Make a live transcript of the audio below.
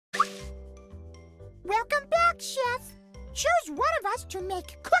Welcome back, Chef. Choose one of us to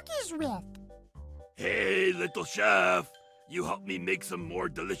make cookies with. Hey, little chef. You help me make some more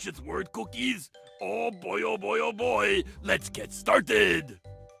delicious word cookies? Oh boy, oh boy, oh boy. Let's get started.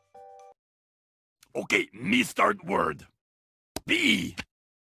 Okay, me start word. B.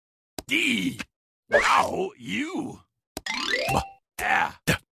 D. Now you.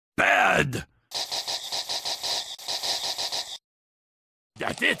 Bad.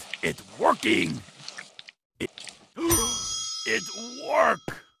 That's it. It's working. It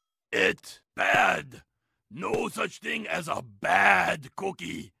work. It bad. No such thing as a bad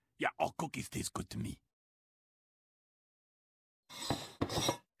cookie. Yeah, all cookies taste good to me.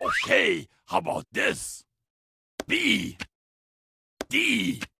 Okay, how about this? B.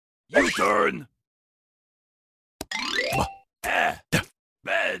 D. U-turn.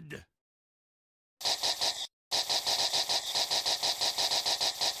 Bed.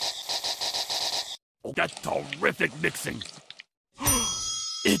 Oh, that's terrific mixing.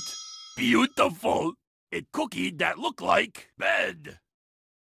 It's beautiful. It cookie that look like bed.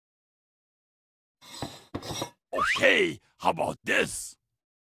 Okay, how about this?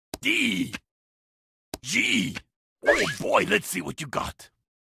 D. G. Oh boy, let's see what you got.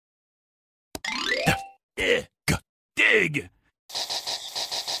 Dig.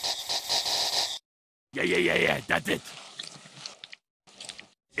 Yeah, that's it.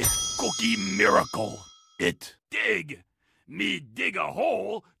 It's cookie miracle. It dig. Me dig a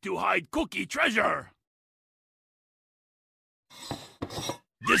hole to hide cookie treasure.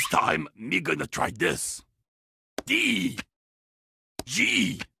 This time, me gonna try this. D.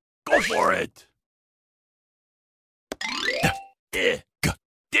 G. Go for it.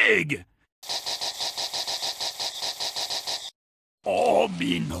 Dig. Oh,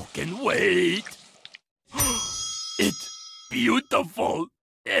 me no can wait. It's beautiful.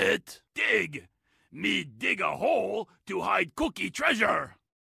 It dig. Me dig a hole to hide cookie treasure.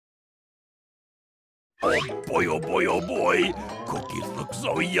 Oh boy, oh boy, oh boy. Cookies look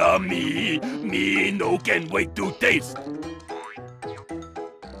so yummy. Me no can wait to taste.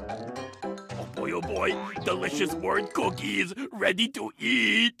 Oh boy, delicious word cookies ready to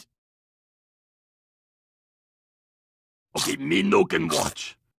eat. Okay, me no can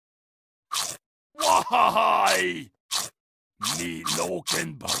watch. Why? Me no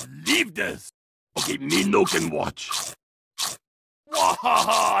can believe this. Okay, me no can watch.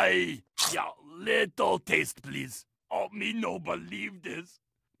 Why? Yeah, little taste, please. Oh, me no believe this.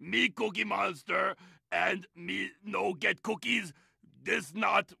 Me cookie monster and me no get cookies. This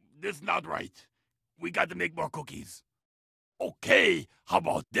not right. We got to make more cookies. Okay, how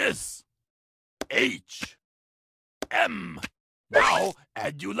about this? H. M. Now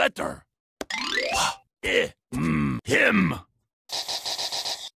add you letter. Him.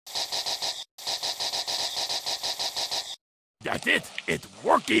 That's it. It's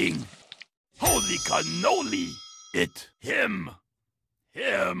working. Holy cannoli. It. Him.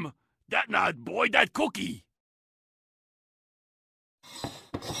 That not boy, that cookie.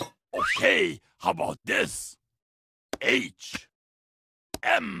 Okay, how about this? H.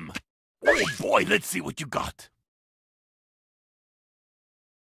 M. Oh boy, let's see what you got.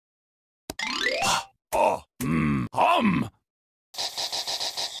 Hum.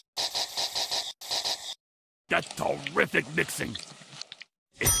 That's terrific mixing.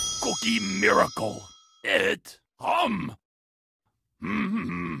 It's cookie miracle. It hum.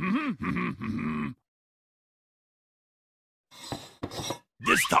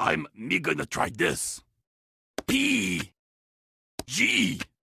 This time, me gonna try this. P. G.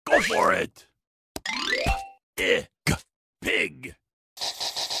 Go for it. Pig.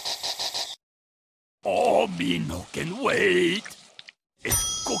 Oh, me no can wait.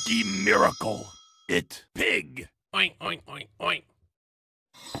 It's cookie miracle. It pig. Oink, oink, oink, oink.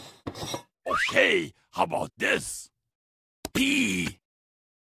 Okay, how about this? P.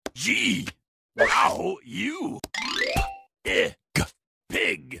 G. Now you.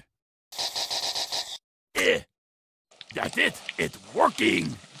 Pig. That's it. It's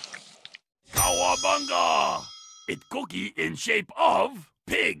working. Cowabunga. It's cookie in shape of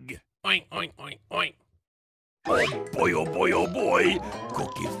pig. Oink, oink, oink, oink. Oh boy, oh boy, oh boy.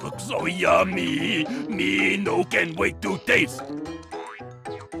 Cookies look so yummy. Me no can wait to taste.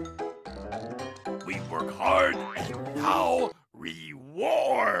 We work hard and now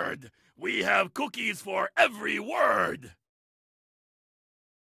reward. We have cookies for every word.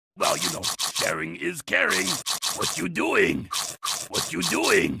 Well, you know, sharing is caring. What you doing? What you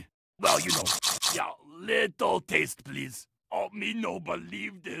doing? Well, you know, yeah, little taste, please. Oh, me no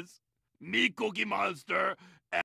believe this. Me cookie monster